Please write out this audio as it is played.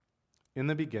In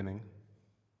the beginning,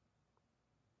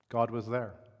 God was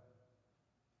there.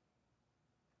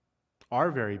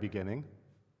 Our very beginning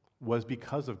was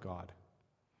because of God.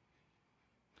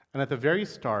 And at the very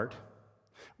start,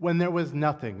 when there was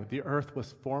nothing, the earth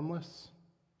was formless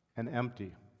and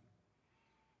empty.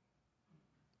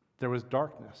 There was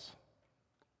darkness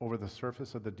over the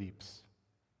surface of the deeps.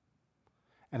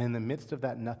 And in the midst of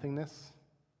that nothingness,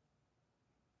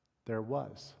 there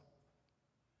was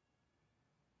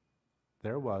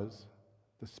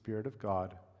the Spirit of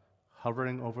God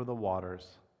hovering over the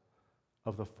waters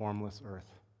of the formless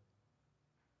earth.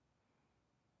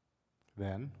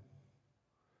 Then,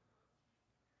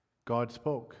 God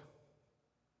spoke.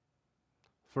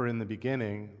 For in the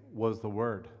beginning was the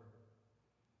Word,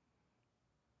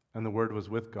 and the Word was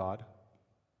with God,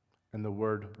 and the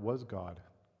Word was God.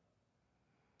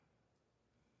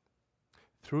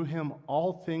 Through him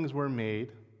all things were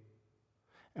made,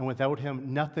 and without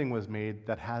him nothing was made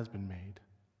that has been made.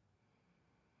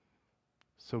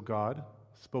 So God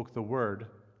spoke the word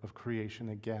of creation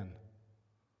again,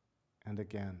 and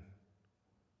again,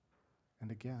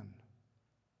 and again.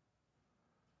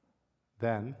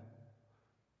 Then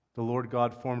the Lord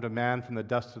God formed a man from the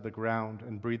dust of the ground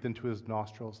and breathed into his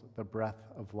nostrils the breath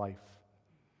of life.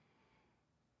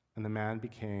 And the man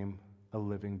became a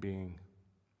living being.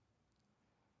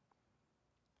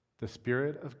 The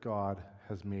Spirit of God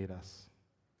has made us.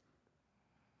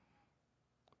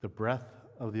 The breath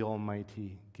of the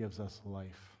Almighty gives us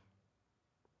life.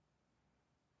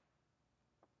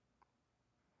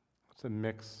 It's a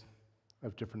mix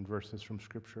of different verses from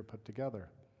Scripture put together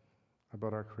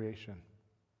about our creation.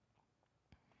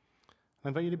 I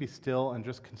invite you to be still and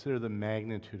just consider the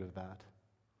magnitude of that.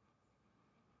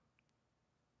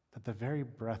 That the very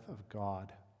breath of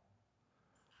God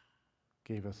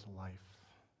gave us life.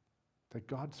 That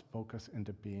God spoke us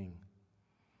into being.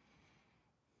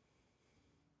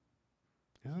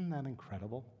 Isn't that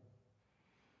incredible?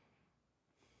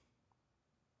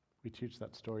 We teach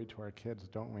that story to our kids,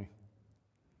 don't we?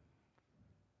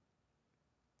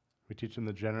 We teach them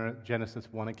the Genesis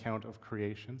 1 account of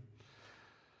creation.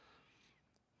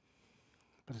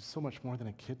 But it's so much more than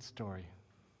a kid's story.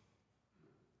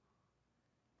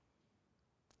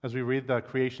 As we read the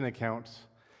creation accounts,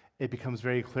 it becomes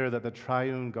very clear that the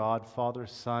triune God, Father,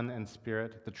 Son, and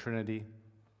Spirit, the Trinity,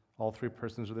 all three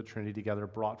persons of the Trinity together,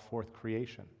 brought forth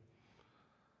creation,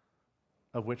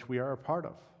 of which we are a part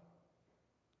of.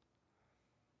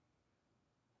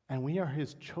 And we are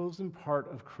his chosen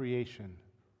part of creation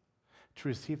to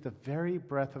receive the very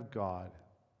breath of God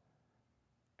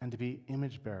and to be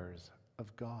image bearers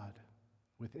of God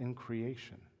within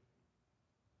creation.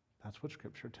 That's what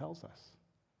Scripture tells us.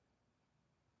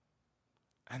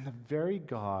 And the very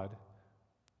God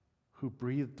who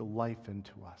breathed life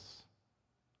into us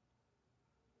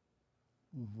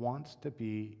wants to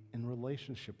be in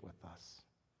relationship with us.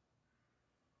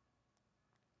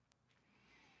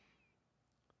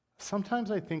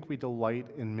 Sometimes I think we delight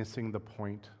in missing the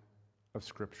point of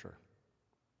Scripture.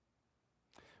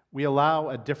 We allow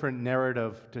a different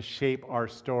narrative to shape our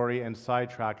story and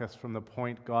sidetrack us from the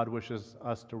point God wishes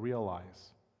us to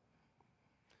realize.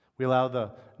 We allow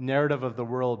the narrative of the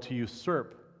world to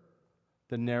usurp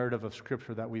the narrative of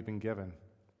Scripture that we've been given.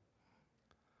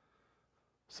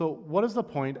 So, what is the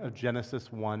point of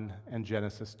Genesis 1 and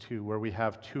Genesis 2, where we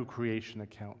have two creation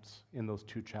accounts in those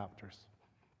two chapters?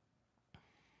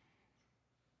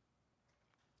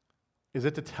 Is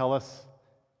it to tell us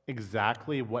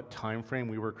exactly what time frame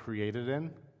we were created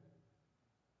in?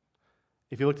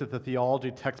 If you looked at the theology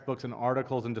textbooks and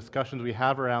articles and discussions we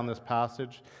have around this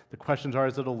passage, the questions are,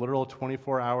 is it a literal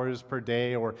 24 hours per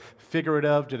day or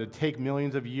figurative? Did it take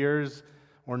millions of years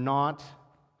or not?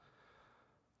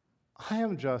 I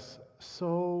am just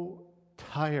so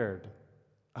tired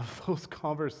of those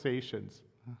conversations.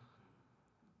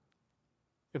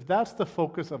 If that's the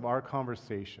focus of our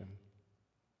conversation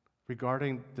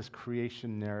regarding this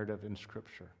creation narrative in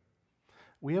Scripture,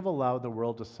 we have allowed the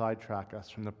world to sidetrack us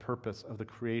from the purpose of the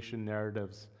creation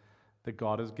narratives that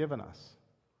God has given us.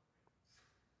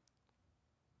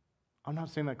 I'm not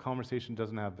saying that conversation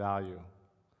doesn't have value.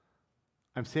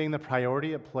 I'm saying the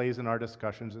priority it plays in our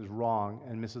discussions is wrong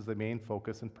and misses the main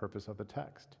focus and purpose of the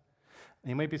text. And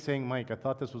you might be saying, Mike, I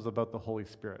thought this was about the Holy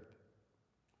Spirit.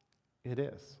 It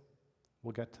is.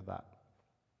 We'll get to that.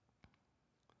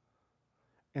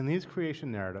 In these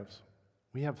creation narratives,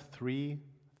 we have three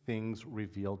things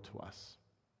revealed to us.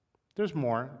 There's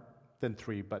more than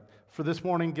three, but for this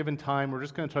morning, given time, we're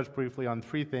just going to touch briefly on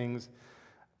three things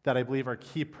that I believe are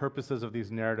key purposes of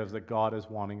these narratives that God is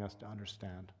wanting us to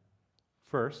understand.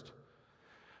 First,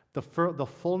 The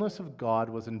fullness of God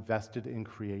was invested in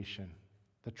creation.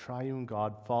 The triune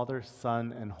God, Father,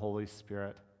 Son, and Holy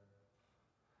Spirit.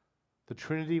 The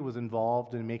Trinity was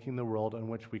involved in making the world on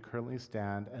which we currently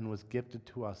stand and was gifted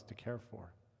to us to care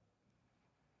for.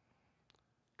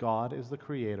 God is the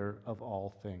creator of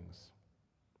all things.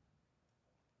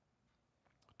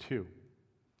 2,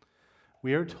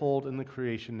 we are told in the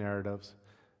creation narratives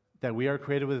that we are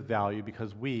created with value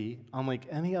because we, unlike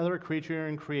any other creature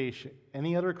in creation,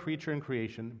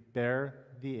 bear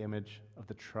the image of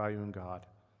the triune God.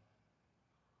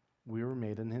 We were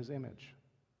made in his image.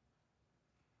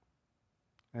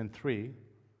 And 3,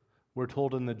 we're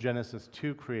told in the Genesis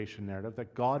 2 creation narrative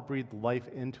that God breathed life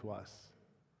into us,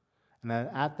 and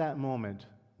that at that moment,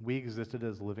 we existed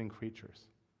as living creatures.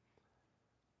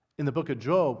 In the book of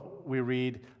Job, we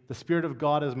read, "The Spirit of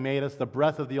God has made us, the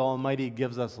breath of the Almighty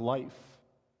gives us life."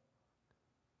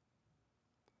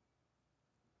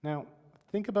 Now,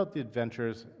 think about the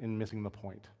adventures in missing the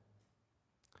point.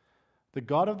 The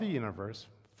God of the universe,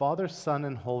 Father, Son,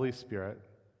 and Holy Spirit,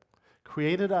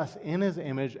 created us in his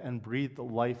image and breathed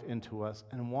life into us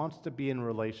and wants to be in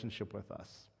relationship with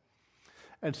us.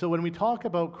 And so when we talk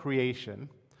about creation,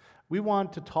 we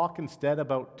want to talk instead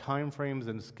about timeframes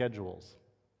and schedules.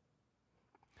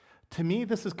 To me,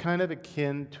 this is kind of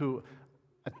akin to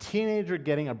a teenager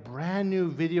getting a brand new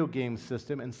video game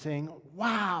system and saying,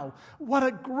 "Wow, what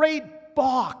a great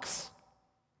box!"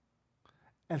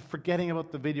 and forgetting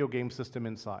about the video game system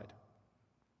inside.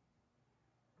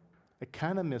 It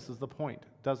kind of misses the point,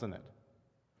 doesn't it?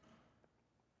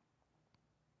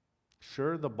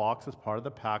 Sure, the box is part of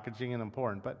the packaging and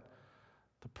important, but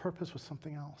the purpose was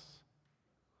something else.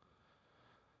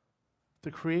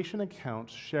 The creation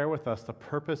accounts share with us the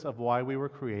purpose of why we were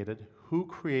created, who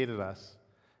created us,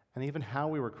 and even how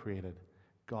we were created.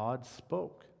 God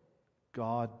spoke.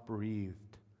 God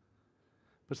breathed.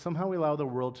 But somehow we allow the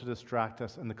world to distract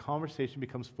us, and the conversation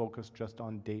becomes focused just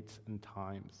on dates and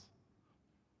times.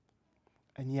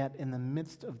 And yet, in the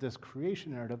midst of this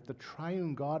creation narrative, the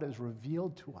triune God is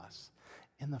revealed to us.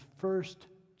 In the first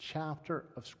chapter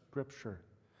of Scripture,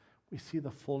 we see the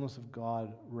fullness of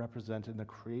God represented in the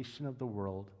creation of the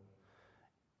world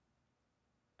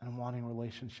and wanting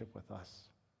relationship with us.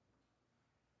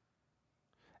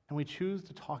 And we choose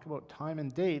to talk about time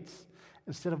and dates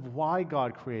instead of why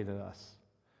God created us.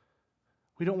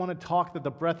 We don't want to talk that the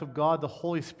breath of God, the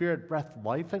Holy Spirit,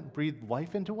 breathed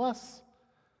life into us.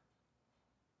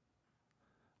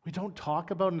 We don't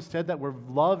talk about instead that we're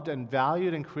loved and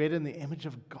valued and created in the image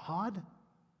of God.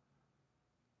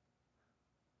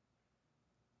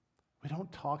 We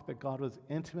don't talk that God was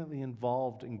intimately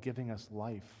involved in giving us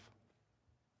life.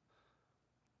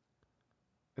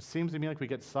 It seems to me like we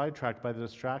get sidetracked by the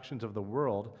distractions of the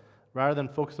world rather than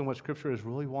focus on what Scripture is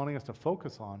really wanting us to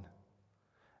focus on.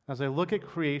 As I look at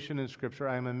creation in Scripture,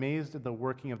 I am amazed at the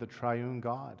working of the triune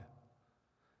God.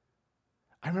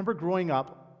 I remember growing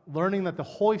up learning that the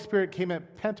Holy Spirit came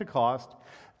at Pentecost,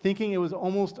 thinking it was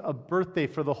almost a birthday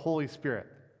for the Holy Spirit.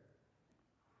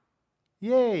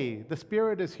 Yay, the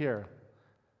Spirit is here.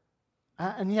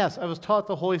 And yes, I was taught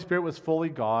the Holy Spirit was fully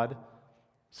God,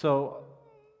 so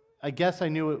I guess I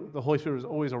knew the Holy Spirit was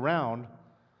always around,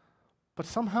 but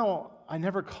somehow I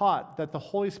never caught that the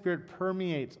Holy Spirit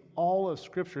permeates all of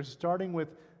Scripture, starting with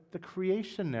the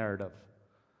creation narrative.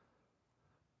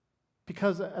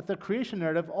 Because at the creation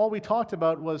narrative, all we talked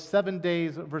about was 7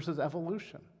 days versus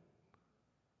evolution.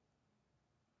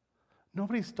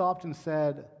 Nobody stopped and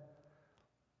said,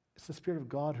 it's the Spirit of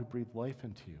God who breathed life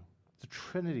into you. The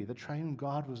Trinity, the triune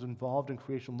God was involved in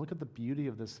creation. Look at the beauty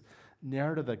of this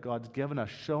narrative that God's given us,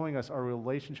 showing us our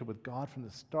relationship with God from the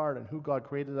start and who God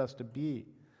created us to be.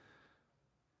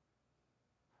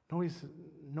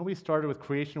 Nobody started with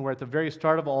creation where at the very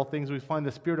start of all things we find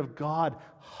the Spirit of God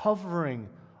hovering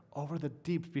over the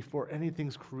deeps before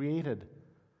anything's created,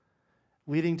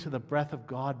 leading to the breath of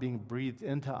God being breathed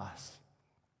into us.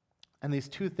 And these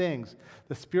two things,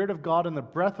 the Spirit of God and the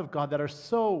breath of God that are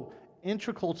so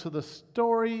integral to the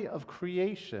story of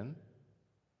creation,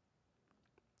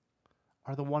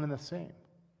 are the one and the same.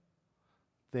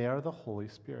 They are the Holy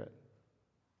Spirit.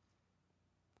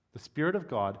 The Spirit of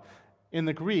God, in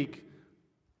the Greek,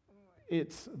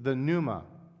 it's the pneuma,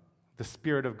 the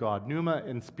Spirit of God, pneuma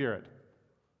in spirit.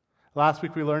 Last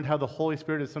week we learned how the Holy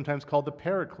Spirit is sometimes called the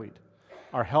Paraclete,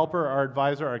 our helper, our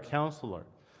advisor, our counselor.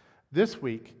 This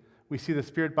week, we see the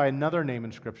Spirit by another name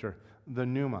in Scripture, the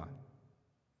pneuma,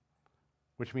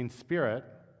 which means spirit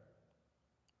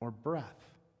or breath.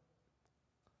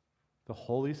 The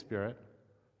Holy Spirit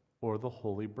or the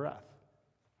Holy Breath.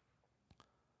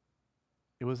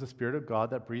 It was the Spirit of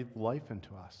God that breathed life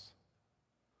into us.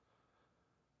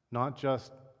 not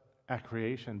just at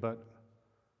creation, but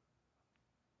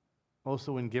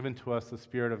also when given to us, the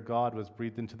Spirit of God was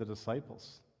breathed into the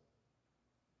disciples.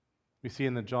 We see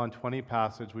in the John 20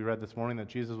 passage we read this morning that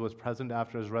Jesus was present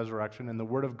after his resurrection, and the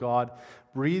Word of God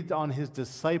breathed on his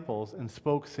disciples and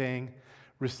spoke, saying,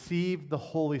 receive the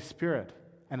Holy Spirit.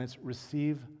 And it's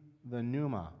receive the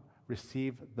pneuma,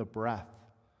 receive the breath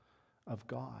of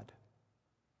God.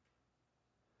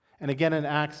 And again in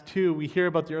Acts 2, we hear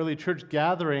about the early church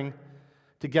gathering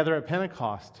together at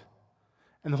Pentecost.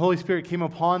 And the Holy Spirit came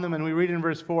upon them, and we read in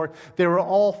verse 4, they were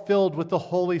all filled with the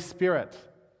Holy Spirit.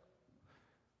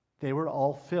 They were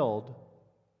all filled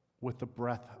with the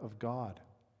breath of God.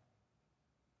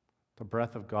 The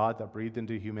breath of God that breathed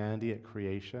into humanity at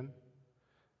creation,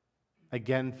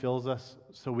 again fills us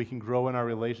so we can grow in our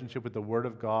relationship with the Word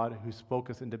of God who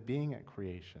spoke us into being at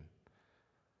creation.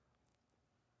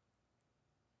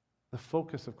 The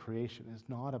focus of creation is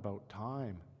not about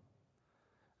time.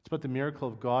 It's about the miracle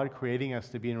of God creating us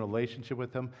to be in relationship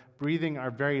with Him, breathing our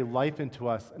very life into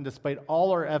us, and despite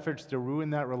all our efforts to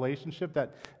ruin that relationship,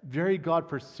 that very God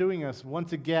pursuing us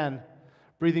once again,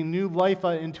 breathing new life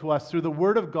into us through the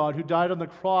Word of God who died on the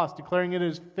cross, declaring it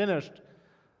is finished,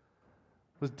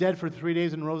 was dead for 3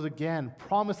 days and rose again,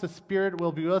 promised the Spirit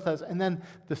will be with us, and then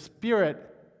the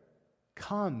Spirit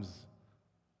comes,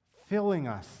 filling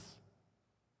us,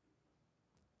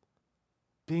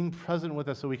 being present with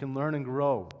us so we can learn and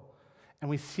grow. And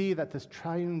we see that this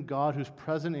triune God who's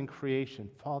present in creation,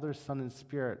 Father, Son, and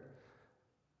Spirit,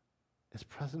 is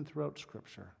present throughout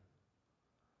Scripture,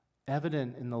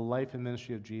 evident in the life and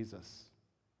ministry of Jesus.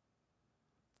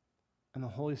 And the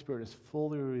Holy Spirit is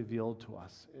fully revealed to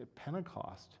us at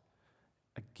Pentecost,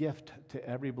 a gift to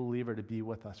every believer to be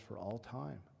with us for all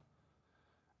time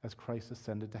as Christ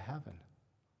ascended to heaven.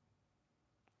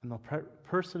 And the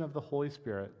person of the Holy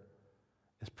Spirit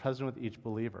is present with each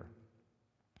believer.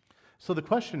 So the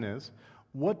question is,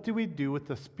 what do we do with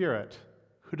the Spirit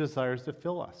who desires to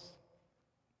fill us?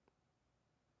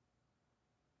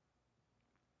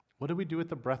 What do we do with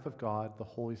the breath of God, the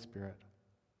Holy Spirit?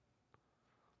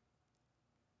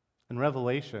 In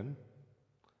Revelation,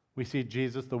 we see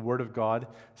Jesus, the Word of God,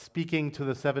 speaking to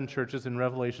the 7 churches in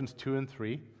Revelations 2 and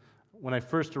 3. When I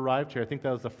first arrived here, I think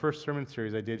that was the first sermon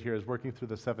series I did here, is working through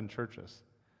the 7 churches.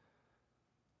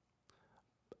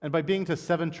 And by being to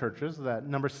 7 churches, that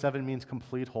number 7 means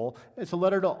complete whole, it's a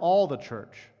letter to all the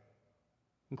church,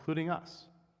 including us.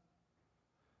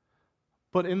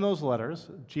 But in those letters,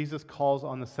 Jesus calls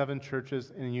on the 7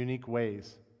 churches in unique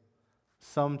ways,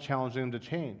 some challenging them to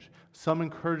change, some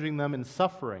encouraging them in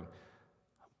suffering.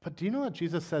 But do you know that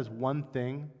Jesus says one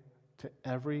thing to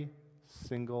every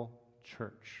single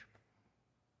church?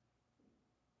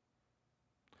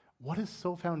 What is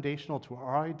so foundational to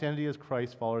our identity as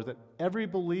Christ followers that every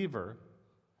believer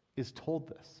is told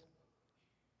this?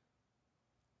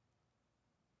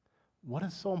 What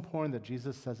is so important that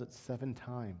Jesus says it 7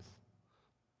 times,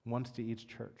 once to each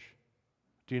church?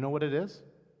 Do you know what it is?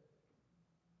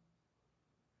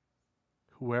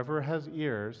 Whoever has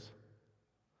ears,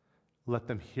 let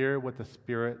them hear what the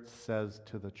Spirit says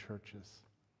to the churches.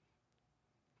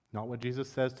 Not what Jesus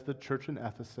says to the church in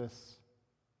Ephesus,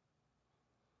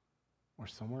 or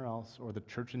somewhere else, or the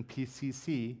church in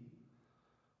PCC,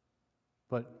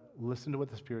 but listen to what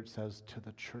the Spirit says to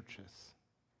the churches.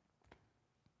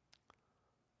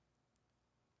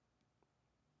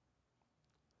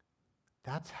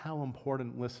 That's how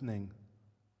important listening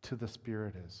to the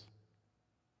Spirit is.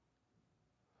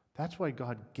 That's why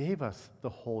God gave us the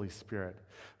Holy Spirit,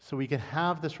 so we can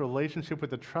have this relationship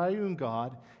with the triune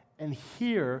God and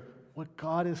hear what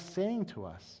God is saying to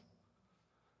us.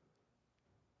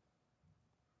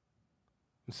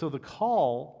 And so the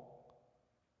call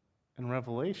in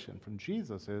Revelation from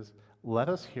Jesus is, let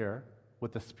us hear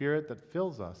what the Spirit that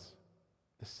fills us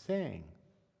is saying.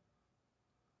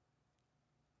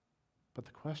 But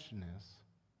the question is,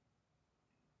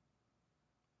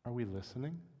 are we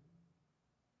listening?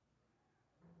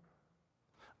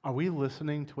 Are we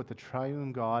listening to what the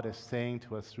triune God is saying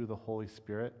to us through the Holy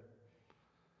Spirit?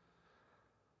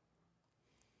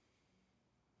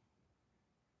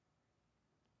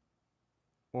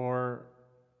 Or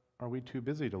are we too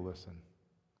busy to listen?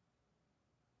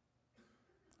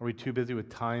 Are we too busy with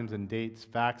times and dates,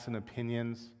 facts and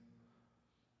opinions?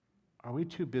 Are we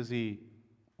too busy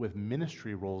with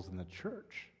ministry roles in the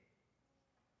church?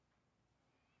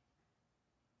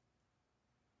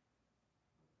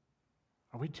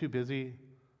 Are we too busy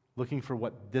looking for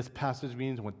what this passage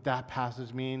means and what that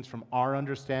passage means from our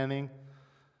understanding?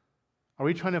 Are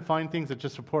we trying to find things that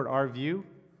just support our view?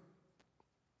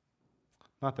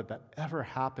 Not that that ever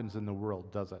happens in the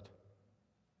world, does it?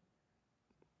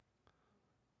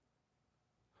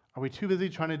 Are we too busy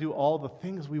trying to do all the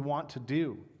things we want to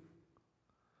do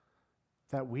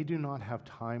that we do not have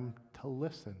time to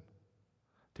listen,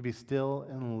 to be still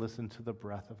and listen to the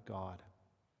breath of God?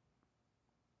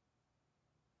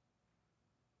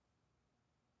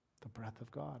 The breath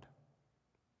of God.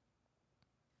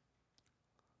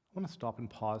 I want to stop and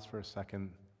pause for a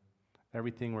second.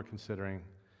 Everything we're considering.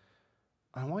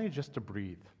 I want you just to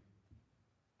breathe.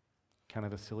 Kind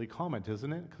of a silly comment,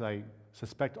 isn't it? Because I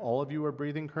suspect all of you are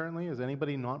breathing currently. Is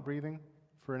anybody not breathing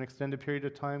for an extended period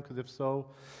of time? Because if so,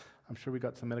 I'm sure we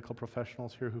got some medical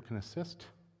professionals here who can assist.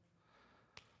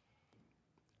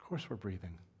 Of course we're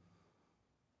breathing.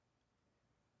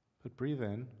 But breathe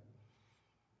in,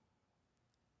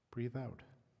 breathe out.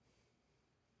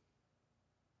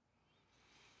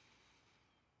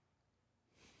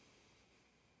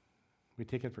 We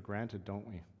take it for granted, don't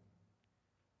we?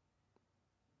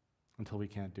 Until we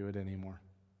can't do it anymore.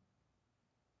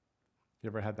 You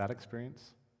ever had that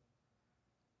experience?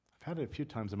 I've had it a few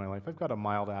times in my life. I've got a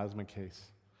mild asthma case.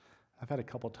 I've had a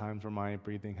couple times where my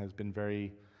breathing has been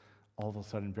all of a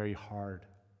sudden, very hard.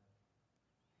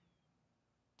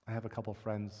 I have a couple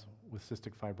friends with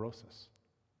cystic fibrosis.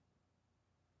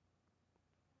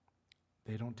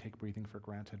 They don't take breathing for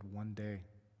granted one day.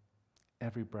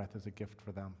 Every breath is a gift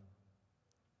for them.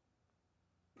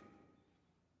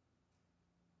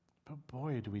 But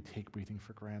boy, do we take breathing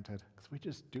for granted, because we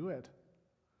just do it.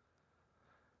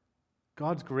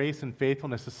 God's grace and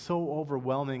faithfulness is so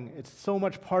overwhelming. It's so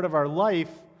much part of our life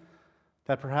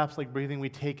that perhaps like breathing, we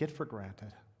take it for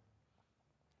granted.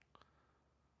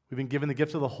 We've been given the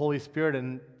gift of the Holy Spirit,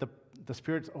 and the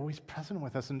Spirit's always present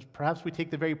with us, and perhaps we take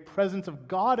the very presence of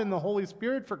God and the Holy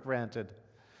Spirit for granted,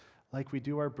 like we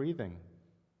do our breathing.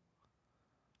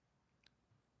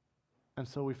 And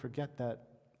so we forget that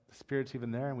the Spirit's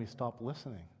even there, and we stop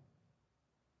listening.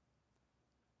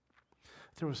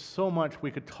 There was so much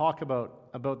we could talk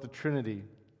about the Trinity.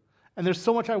 And there's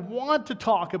so much I want to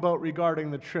talk about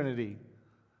regarding the Trinity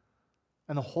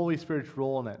and the Holy Spirit's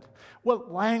role in it.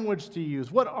 What language to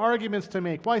use, what arguments to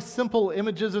make, why simple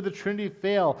images of the Trinity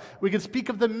fail. We can speak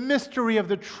of the mystery of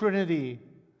the Trinity.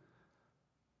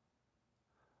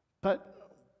 But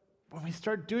when we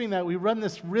start doing that, we run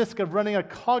this risk of running a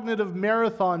cognitive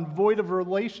marathon void of a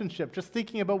relationship, just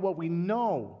thinking about what we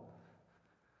know.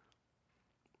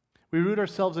 We root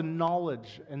ourselves in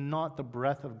knowledge and not the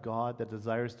breath of God that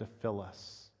desires to fill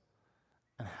us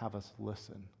and have us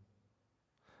listen.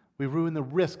 We ruin the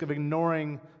risk of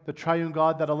ignoring the triune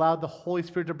God that allowed the Holy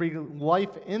Spirit to bring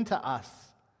life into us.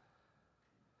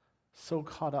 So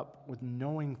caught up with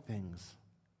knowing things.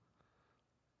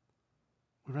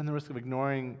 We run the risk of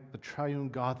ignoring the triune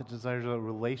God that desires a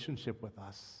relationship with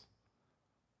us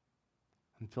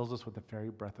and fills us with the very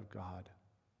breath of God.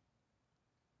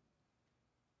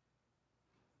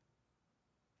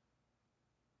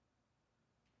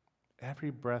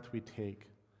 Every breath we take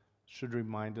should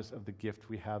remind us of the gift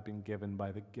we have been given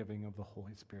by the giving of the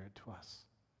Holy Spirit to us.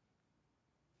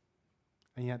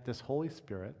 And yet this Holy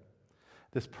Spirit,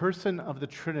 this person of the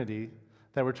Trinity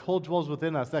that we're told dwells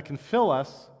within us, that can fill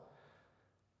us,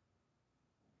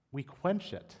 we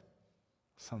quench it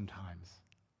sometimes.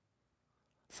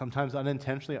 Sometimes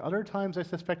unintentionally. Other times, I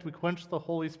suspect, we quench the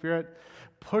Holy Spirit,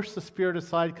 push the Spirit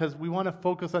aside because we want to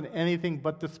focus on anything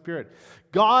but the Spirit.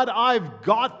 God, I've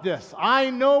got this. I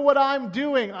know what I'm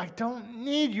doing. I don't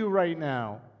need you right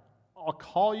now. I'll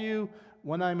call you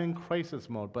when I'm in crisis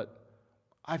mode, but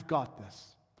I've got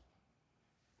this.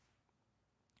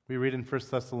 We read in 1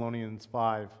 Thessalonians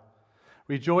 5,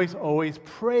 rejoice always,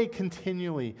 pray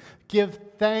continually, give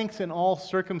thanks in all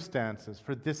circumstances,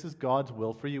 for this is God's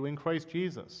will for you in Christ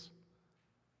Jesus.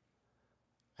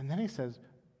 And then he says,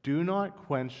 do not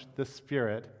quench the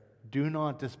Spirit, do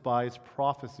not despise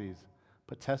prophecies,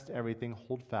 but test everything,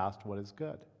 hold fast what is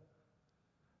good.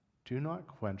 Do not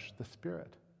quench the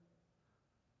Spirit.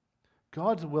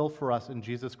 God's will for us in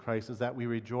Jesus Christ is that we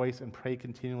rejoice and pray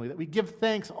continually, that we give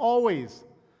thanks always.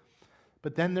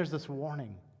 But then there's this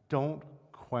warning, don't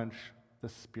quench the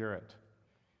Spirit.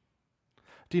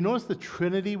 Do you notice the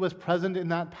Trinity was present in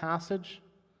that passage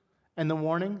and the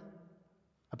warning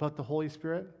about the Holy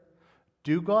Spirit?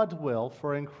 Do God's will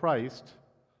for in Christ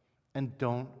and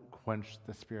don't quench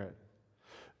the Spirit.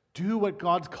 Do what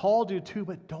God's called you to,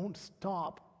 but don't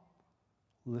stop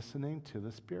listening to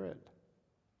the Spirit.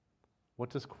 What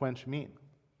does quench mean?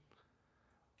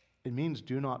 It means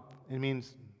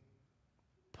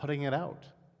putting it out.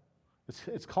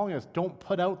 It's calling us, don't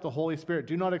put out the Holy Spirit.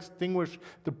 Do not extinguish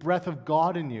the breath of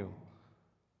God in you.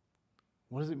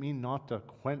 What does it mean not to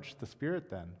quench the Spirit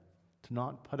then? To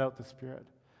not put out the Spirit?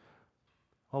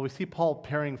 Well, we see Paul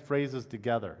pairing phrases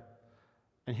together.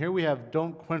 And here we have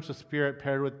don't quench the Spirit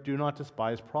paired with do not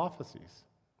despise prophecies.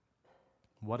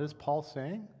 What is Paul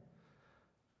saying?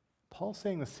 Paul's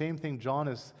saying the same thing John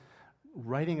is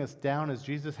writing us down as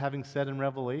Jesus having said in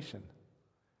Revelation.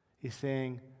 He's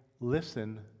saying,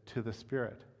 listen to the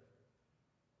Spirit.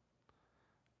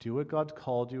 Do what God's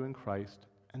called you in Christ,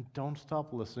 and don't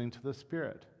stop listening to the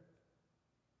Spirit.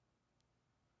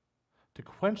 To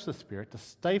quench the Spirit, to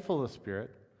stifle the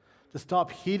Spirit, to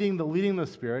stop heeding the leading of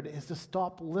the Spirit is to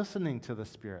stop listening to the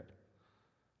Spirit.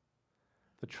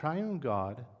 The triune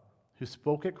God who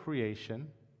spoke at creation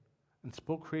and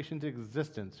spoke creation to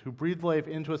existence, who breathed life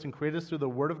into us and created us through the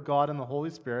Word of God and the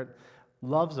Holy Spirit,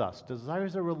 loves us,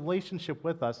 desires a relationship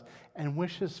with us, and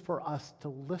wishes for us to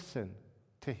listen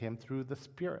to Him through the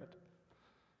Spirit.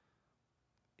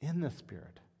 In the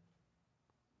Spirit.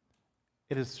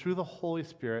 It is through the Holy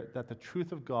Spirit that the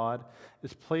truth of God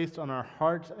is placed on our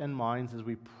hearts and minds as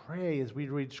we pray, as we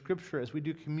read Scripture, as we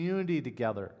do community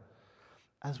together,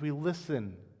 as we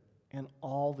listen, and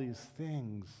all these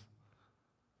things.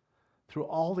 Through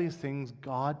all these things,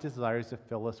 God desires to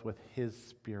fill us with His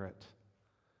Spirit.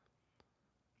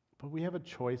 But we have a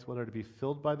choice whether to be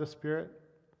filled by the Spirit,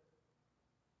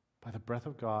 by the breath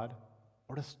of God,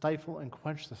 or to stifle and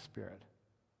quench the Spirit,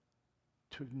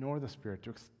 to ignore the Spirit, to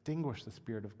extinguish the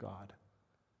Spirit of God.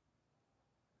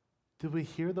 Did we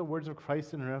hear the words of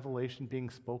Christ in Revelation being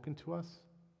spoken to us?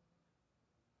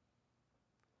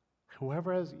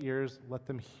 Whoever has ears, let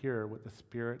them hear what the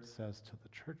Spirit says to the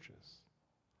churches.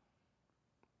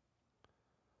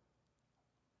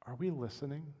 Are we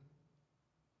listening?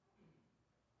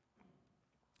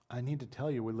 I need to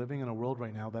tell you, we're living in a world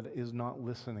right now that is not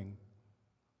listening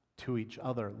to each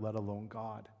other, let alone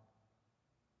God.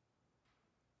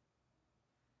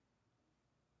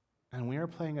 And we are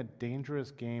playing a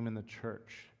dangerous game in the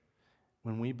church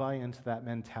when we buy into that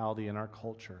mentality in our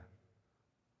culture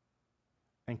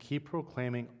and keep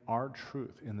proclaiming our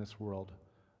truth in this world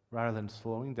rather than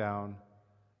slowing down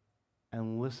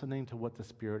and listening to what the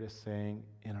Spirit is saying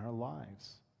in our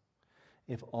lives.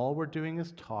 If all we're doing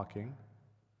is talking,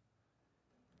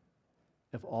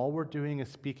 if all we're doing is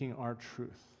speaking our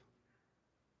truth,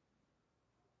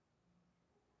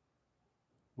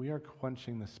 we are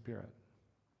quenching the Spirit.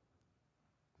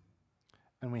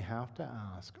 And we have to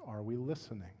ask, are we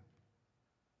listening?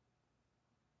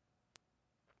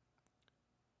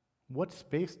 What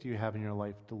space do you have in your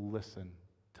life to listen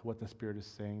to what the Spirit is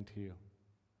saying to you?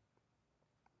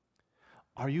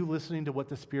 Are you listening to what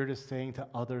the Spirit is saying to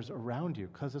others around you?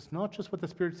 Because it's not just what the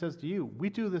Spirit says to you. We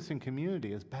do this in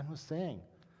community, as Ben was saying.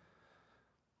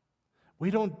 We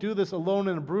don't do this alone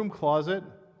in a broom closet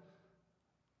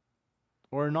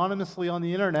or anonymously on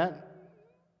the internet.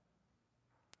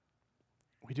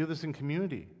 We do this in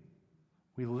community.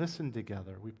 We listen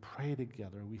together. We pray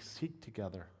together. We seek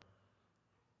together.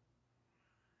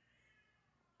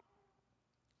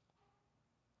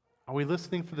 Are we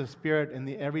listening for the Spirit in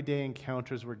the everyday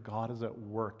encounters where God is at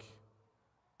work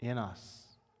in us,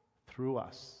 through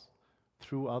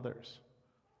others?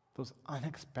 Those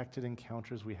unexpected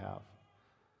encounters we have.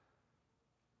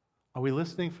 Are we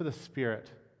listening for the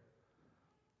Spirit,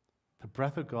 the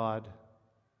breath of God,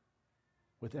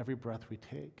 with every breath we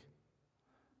take?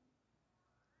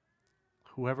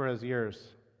 Whoever has ears,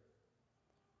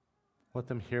 let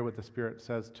them hear what the Spirit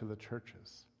says to the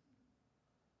churches.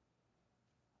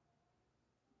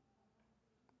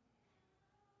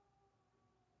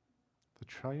 The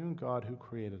triune God who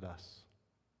created us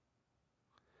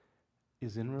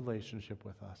is in relationship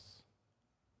with us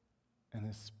and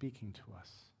is speaking to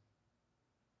us.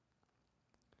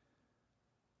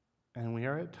 And we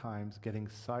are at times getting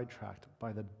sidetracked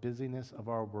by the busyness of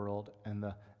our world and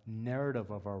the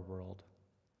narrative of our world,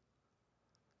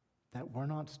 that we're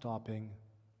not stopping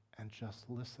and just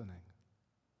listening,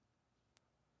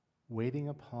 waiting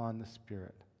upon the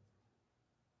Spirit,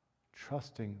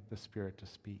 trusting the Spirit to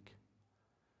speak,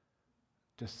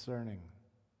 discerning.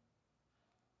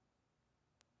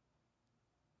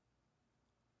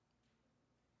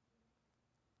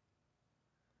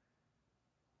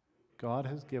 God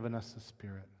has given us the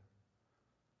Spirit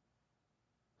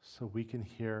so we can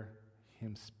hear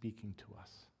Him speaking to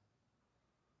us.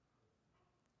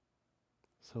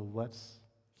 So let's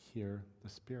hear the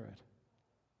Spirit.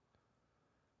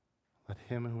 Let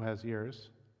him who has ears,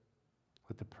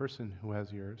 let the person who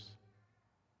has ears,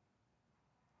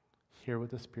 hear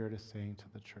what the Spirit is saying to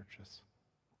the churches.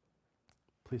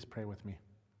 Please pray with me.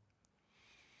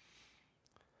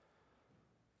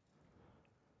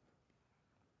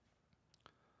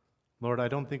 Lord, I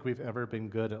don't think we've ever been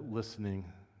good at listening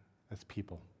as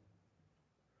people.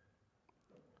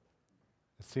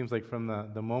 It seems like from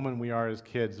the moment we are as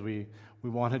kids, we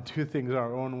want to do things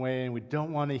our own way, and we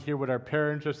don't want to hear what our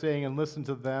parents are saying and listen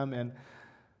to them. And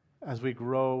as we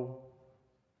grow,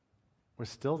 we're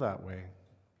still that way.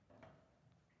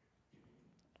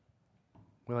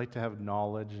 We like to have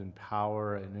knowledge and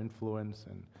power and influence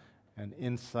and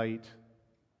insight.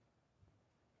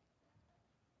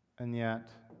 And yet,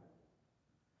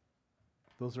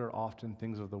 those are often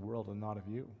things of the world and not of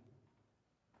you.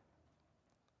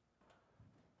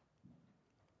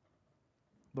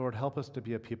 Lord, help us to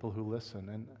be a people who listen.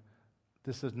 And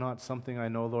this is not something, I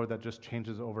know, Lord, that just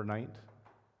changes overnight.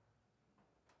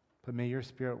 But may your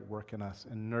Spirit work in us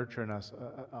and nurture in us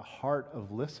a heart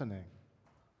of listening.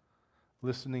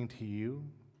 Listening to you.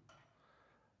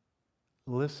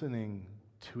 Listening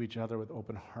to each other with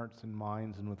open hearts and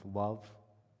minds and with love.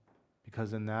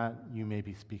 Because in that, you may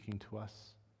be speaking to us.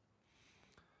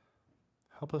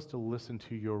 Help us to listen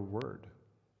to your word.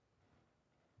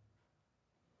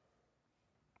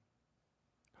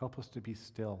 Help us to be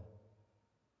still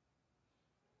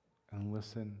and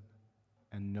listen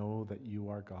and know that you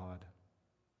are God.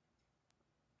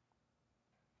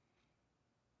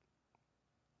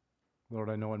 Lord,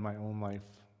 I know in my own life,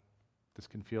 this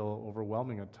can feel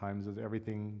overwhelming at times as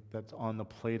everything that's on the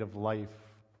plate of life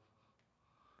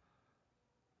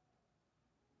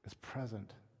is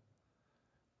present.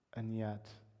 And yet,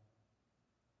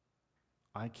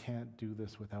 I can't do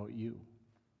this without you.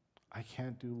 I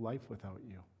can't do life without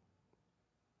you.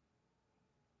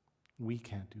 We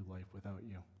can't do life without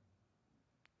you.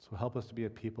 So help us to be a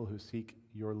people who seek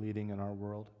your leading in our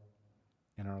world,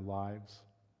 in our lives,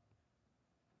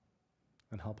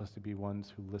 and help us to be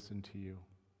ones who listen to you,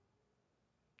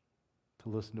 to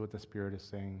listen to what the Spirit is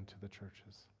saying to the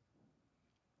churches.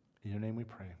 In your name we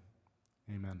pray.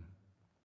 Amen.